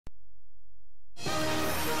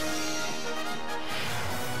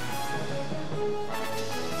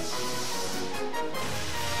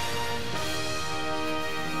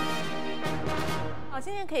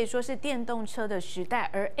今年可以说是电动车的时代，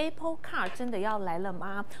而 Apple Car 真的要来了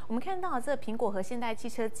吗？我们看到这苹果和现代汽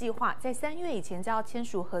车计划在3月以前就要签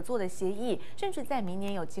署合作的协议，甚至在明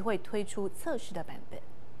年有机会推出测试的版本。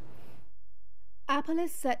Apple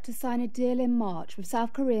is set to sign a deal in March with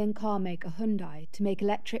South Korean car maker Hyundai to make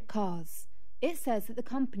electric cars. It says that the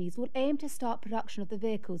companies will aim to start production of the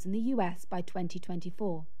vehicles in the US by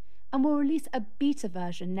 2024 and will release a beta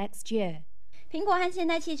version next year. 苹果和现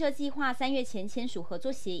代汽车计划3月前签署合作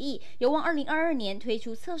协议，有望2022年推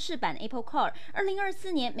出测试版 Apple Car。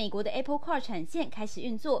2024年，美国的 Apple Car 产线开始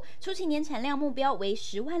运作，初期年产量目标为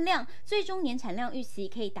10万辆，最终年产量预期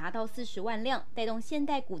可以达到40万辆，带动现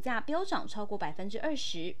代股价飙涨超过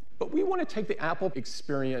20%。But we want to take the Apple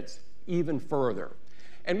experience even further,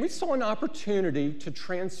 and we saw an opportunity to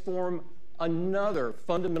transform another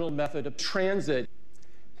fundamental method of transit,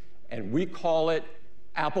 and we call it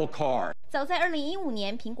Apple Car。早在2015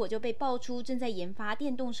年，苹果就被爆出正在研发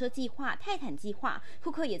电动车计划泰坦计划，库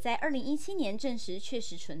克也在2017年证实确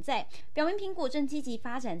实存在，表明苹果正积极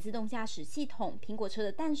发展自动驾驶系统。苹果车的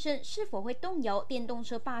诞生是否会动摇电动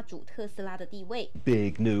车霸主特斯拉的地位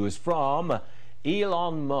 ？Big news from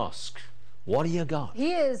Elon Musk.What do you got?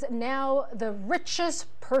 He is now the richest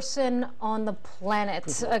person on the planet,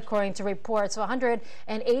 according to reports. So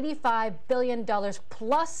 $185 billion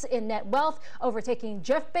plus in net wealth, overtaking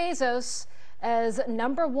Jeff Bezos as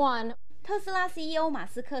 #1. 特斯拉 CEO 马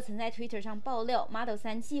斯克曾在 Twitter 上爆料 ，Model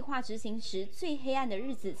 3计划执行时最黑暗的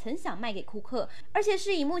日子，曾想卖给库克，而且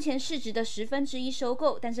是以目前市值的1/10收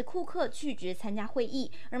购，但是库克拒绝参加会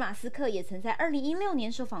议。而马斯克也曾在2016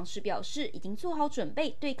年受访时表示，已经做好准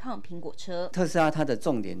备对抗苹果车。特斯拉它的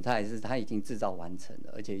重点，它已经制造完成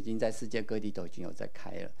了，而且已经在世界各地都已经有在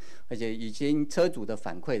开了，而且已经车主的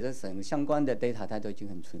反馈，这省相关的 data 它都已经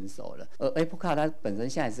很成熟了。而 Apple Car 它本身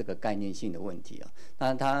现在是个概念性的问题啊，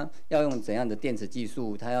那它要用怎样的电池技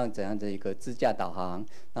术，它要怎样的一个支架导航，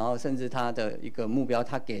然后甚至它的一个目标，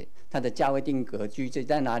它给它的价位定格区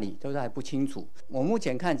在哪里，都是还不清楚。我目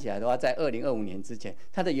前看起来的话，在2025年之前，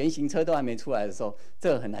它的原型车都还没出来的时候，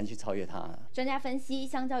这个很难去超越它。专家分析，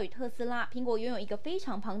相较于特斯拉，苹果拥有一个非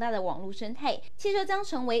常庞大的网络生态，汽车将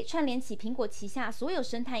成为串联起苹果旗下所有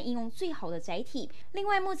生态应用最好的载体。另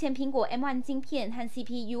外，目前苹果 M1 晶片和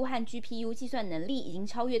CPU 和 GPU 计算能力已经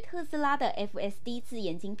超越特斯拉的 FSD 自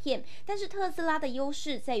研晶片，但是特斯拉的优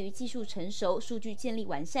势在于技术成熟、数据建立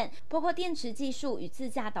完善，包括电池技术与自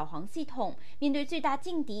驾导航系统。面对最大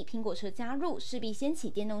劲敌苹果车加入，势必掀起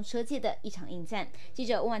电动车界的一场硬战。记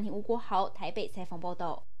者温婉婷、吴国豪台北采访报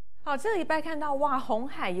道。好，这个礼拜看到哇，鸿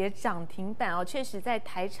海也涨停板哦，确实在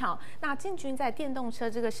台场。那进军在电动车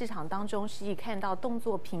这个市场当中，实际看到动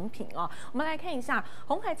作频频哦。我们来看一下，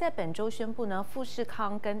鸿海在本周宣布呢，富士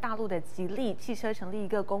康跟大陆的吉利汽车成立一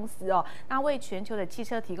个公司哦，那为全球的汽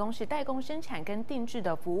车提供是代工生产跟定制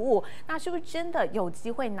的服务。那是不是真的有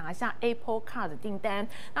机会拿下 Apple Car 的订单？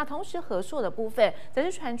那同时和硕的部分，则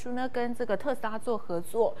是传出呢跟这个特斯拉做合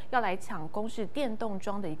作，要来抢攻是电动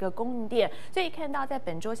桩的一个供应链。所以看到在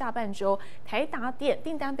本周下半周，台达电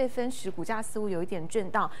订单被分食，股价似乎有一点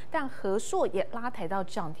震荡，但和硕也拉抬到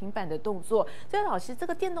涨停板的动作。所以老师，这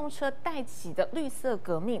个电动车带起的绿色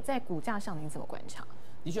革命，在股价上您怎么观察？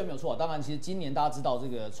的确没有错。当然，其实今年大家知道，这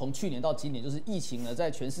个从去年到今年，就是疫情呢，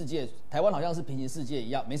在全世界，台湾好像是平行世界一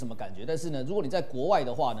样，没什么感觉。但是呢，如果你在国外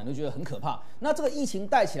的话呢，你就觉得很可怕。那这个疫情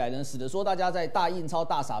带起来呢，使得说大家在大印钞、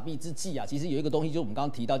大撒币之际啊，其实有一个东西，就是我们刚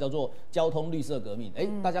刚提到叫做交通绿色革命。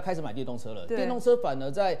大家开始买电动车了。电动车反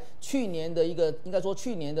而在去年的一个，应该说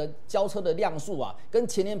去年的交车的辆数啊，跟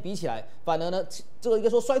前年比起来，反而呢，这个应该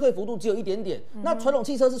说衰退幅度只有一点点。那传统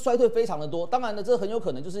汽车是衰退非常的多。当然呢，这很有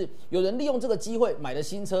可能就是有人利用这个机会买了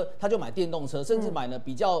新车，他就买电动车，甚至买呢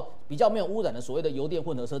比较没有污染的所谓的油电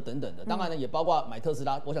混合车等等的。当然呢，也包括买特斯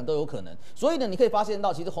拉，我想都有可能。所以呢，你可以发现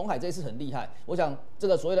到，其实鸿海这一次很厉害。我想这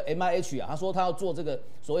个所谓的 MIH 啊，他说他要做这个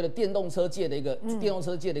所谓的电动车界的一个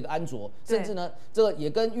安卓，甚至呢，这个也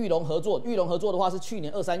跟裕隆合作。裕隆合作的话是去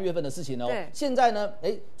年2、3月份的事情哦。现在呢，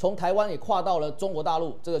从台湾也跨到了中国大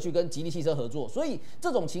陆，这个去跟吉利汽车合作。所以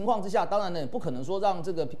这种情况之下，当然呢，不可能说让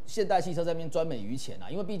这个现代汽车在那边专美于前啊，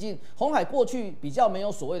因为毕竟鸿海过去比较没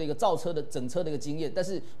有所谓的一个造车的整车的一个经验，但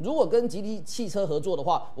是如果跟吉利汽车合作的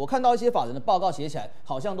话，我看到一些法人的报告写起来，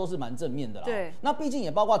好像都是蛮正面的啦。对，那毕竟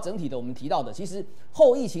也包括整体的我们提到的，其实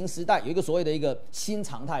后疫情时代有一个所谓的一个新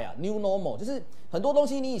常态啊 ，New Normal， 就是很多东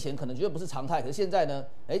西你以前可能觉得不是常态，可是现在呢，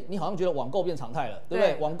你好像觉得网购变常态了，对不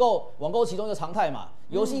对？网购其中一个常态嘛，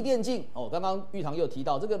游戏电竞刚刚玉堂也有提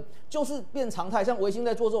到，这个就是变常态。像微星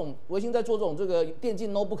在做这种这个电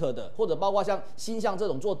竞 notebook 的，或者包括像新象这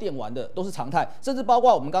种做电玩的，都是常态。甚至包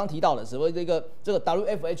括我们刚刚提到的所谓这个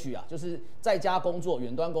WFH 啊，就是在家工作、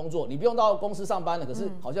远端工作，你不用到公司上班了，可是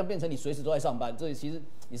好像变成你随时都在上班，这其实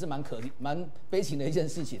也是蛮悲情的一件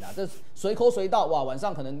事情啊。这随扣随到，哇，晚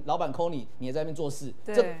上可能老板扣你，你也在那边做事。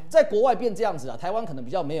这在国外变这样子啊，台湾可能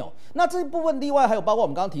比较没有。那这一部分例外还有包括我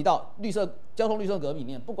们刚刚提到交通绿色革命里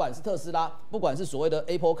面，不管是特斯拉，不管是所谓的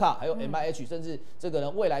Apple Car， 还有 MIH， 甚至这个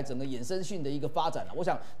未来整个衍生性的一个发展啊，我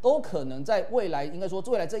想都可能在未来应该说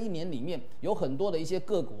未来这一年里面，有很多的一些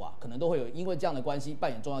个股啊，可能都会有因为这样的关系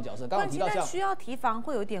扮演重要角色。刚刚提到像需要提防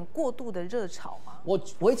会有点过度的热炒吗？我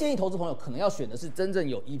会建议投资朋友可能要选的是真正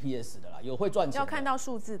有 EPS 的啦，有会赚钱的，要看到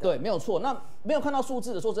数字的。对，没有错。那没有看到数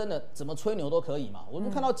字的，说真的，怎么吹牛都可以嘛。我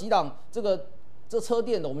们看到几档这车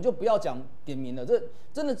店的，我们就不要讲点名了。这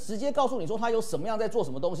真的直接告诉你说它有什么样在做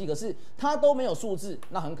什么东西，可是它都没有数字，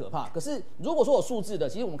那很可怕。可是如果说有数字的，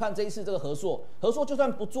其实我们看这一次这个和硕就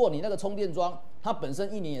算不做你那个充电桩，它本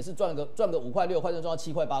身一年也是赚个5块6块，甚至赚到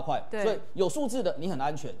7块8块。所以有数字的你很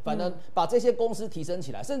安全，反正把这些公司提升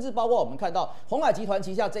起来，甚至包括我们看到鸿海集团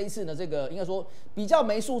旗下这一次呢，这个应该说比较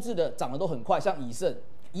没数字的涨得都很快，像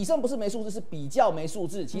以盛不是没数字，是比较没数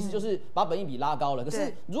字，其实就是把本益比拉高了。可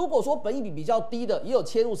是如果说本益比比较低的，也有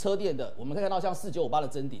切入车店的，我们可以看到像4958的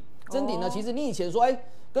臻鼎呢，其实你以前说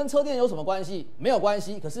跟车店有什么关系？没有关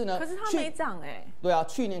系。可是呢，可是它没涨对啊，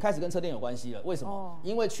去年开始跟车店有关系了。为什么？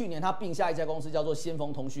因为去年它并下一家公司叫做先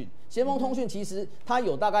锋通讯。先锋通讯其实它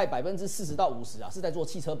有大概40%到50%啊，是在做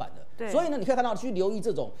汽车版的。对。所以呢，你可以看到去留意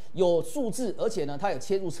这种有数字，而且呢，它有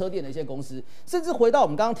切入车店的一些公司，甚至回到我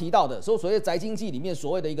们刚刚提到的所谓宅经济里面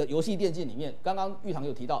所谓的一个游戏电竞里面，刚刚玉堂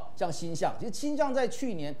有提到像新象，其实新象在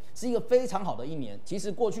去年是一个非常好的一年。其实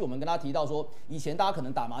过去我们跟大家提到说，以前大家可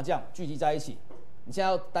能打麻将聚集在一起。你现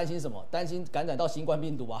在要担心什么？担心感染到新冠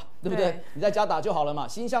病毒啊，对不对？你在家打就好了嘛。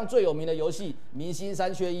新象最有名的游戏《明星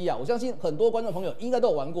3缺1》啊，我相信很多观众朋友应该都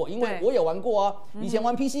有玩过，因为我也玩过啊。以前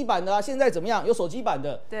玩 PC 版的啊，现在怎么样？有手机版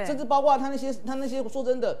的，甚至包括他那些说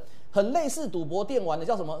真的很类似赌博电玩的，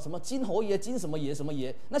叫什么金猴爷、金什么爷什么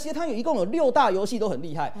爷，那些它一共有6大游戏都很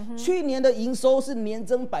厉害。去年的营收是年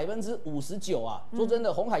增59%啊，说真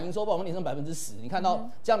的，鸿海营收报我们年增10%，你看到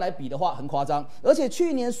这样来比的话很夸张。而且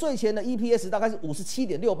去年税前的 EPS 大概是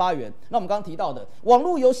57.68元。那我们刚刚提到的网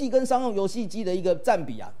络游戏跟商用游戏机的一个占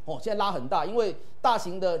比啊，现在拉很大，因为大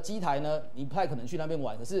型的机台呢，你不太可能去那边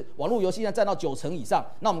玩，可是网络游戏现在占到90%以上。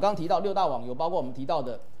那我们刚刚提到6大网游，包括我们提到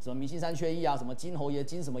的什么明星3缺1啊，什么金猴爷、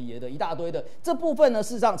金什么爷的一大堆的，这部分呢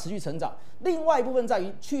事实上持续成长。另外一部分在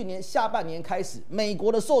于去年下半年开始，美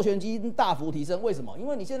国的授权金大幅提升。为什么？因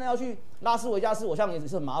为你现在要去拉斯维加斯，我相信也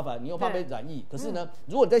是很麻烦，你又怕被染疫。可是呢，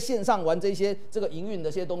如果你在线上玩这些这个营运的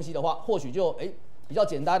一些东西的话，或许就比较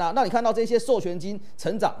简单啊。那你看到这些授权金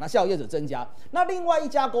成长，那效益业者增加。那另外一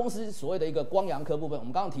家公司所谓的一个光阳科部分，我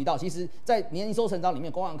们刚刚提到，其实在年营收成长里面，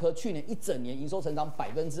光阳科去年一整年营收成长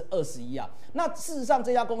21%啊。那事实上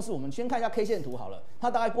这家公司，我们先看一下 K 线图好了，它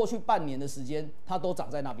大概过去半年的时间，它都涨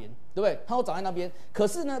在那边，对不对？它都涨在那边。可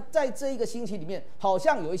是呢，在这一个星期里面，好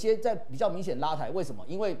像有一些在比较明显拉抬。为什么？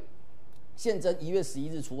因为现征1月11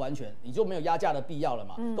日除完权，你就没有压价的必要了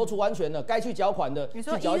嘛，都除完权了，该去缴款的去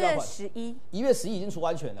缴一缴款。1月11已经除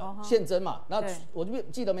完权了，现征嘛。那我就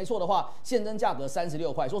记得没错的话，现征价格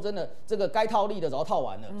36块。说真的，这个该套利的早就套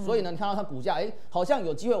完了，所以呢，你看到它股价，好像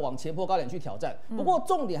有机会往前波高点去挑战。不过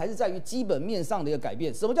重点还是在于基本面上的一个改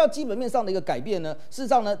变。什么叫基本面上的一个改变呢？事实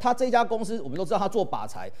上呢，它这家公司我们都知道它做靶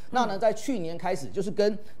材，那呢，在去年开始就是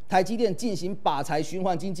跟台积电进行靶材循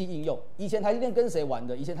环经济应用。以前台积电跟谁玩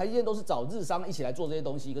的？以前台积电都是找日商一起来做这些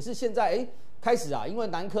东西，可是现在开始啊，因为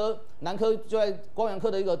南科就在光阳科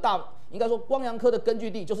的一个应该说光阳科的根据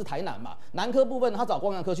地就是台南嘛，南科部分他找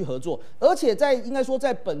光阳科去合作，而且应该说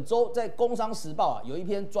在本周在《工商时报》啊有一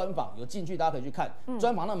篇专访，有进去大家可以去看，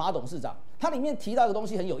专访那马董事长，他里面提到一个东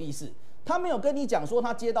西很有意思，他没有跟你讲说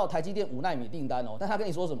他接到台积电5奈米订单但他跟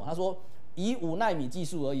你说什么？他说，以5奈米技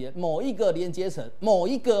术而言，某一个连接层，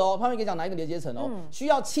他没跟你讲哪一个连接层需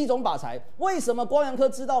要7种靶材。为什么光阳科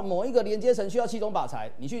知道某一个连接层需要7种靶材？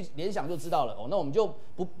你去联想就知道了那我们就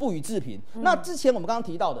不予置评。那之前我们刚刚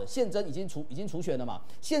提到的现征已经除权了嘛？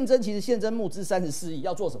现征募资34亿，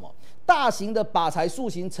要做什么？大型的靶材塑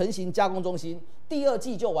形成型加工中心，第2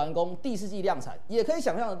季就完工，第4季量产。也可以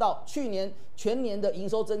想象得到，去年全年的营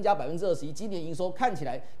收增加21%，今年营收看起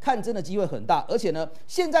来看真的机会很大。而且呢，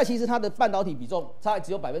现在其实它的半导体比重大概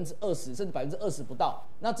只有20%，甚至20%不到。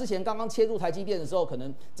那之前刚刚切入台积电的时候，可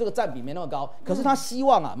能这个占比没那么高。可是他希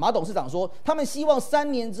望啊，马董事长说，他们希望3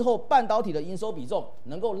年之后半导体的营收比重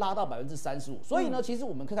能够拉到35%。所以呢，其实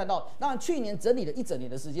我们可以看到，当然去年整理了1整年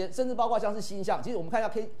的时间，甚至包括像是星象，其实我们看一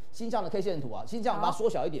下星象的 K 线图啊，星象我们把它缩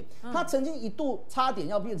小一点，它曾经一度差点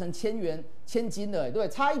要变成1000元千金的，对，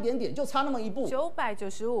差一点点，就差那么一步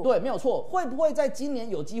，995，对，没有错。会不会在今年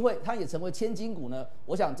有机会，它也成为千金股呢？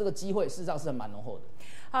我想这个机会事实上是蛮浓厚的。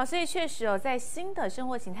好，所以确实哦，在新的生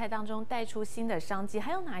活形态当中带出新的商机，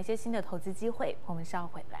还有哪一些新的投资机会？我们稍后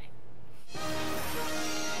回来。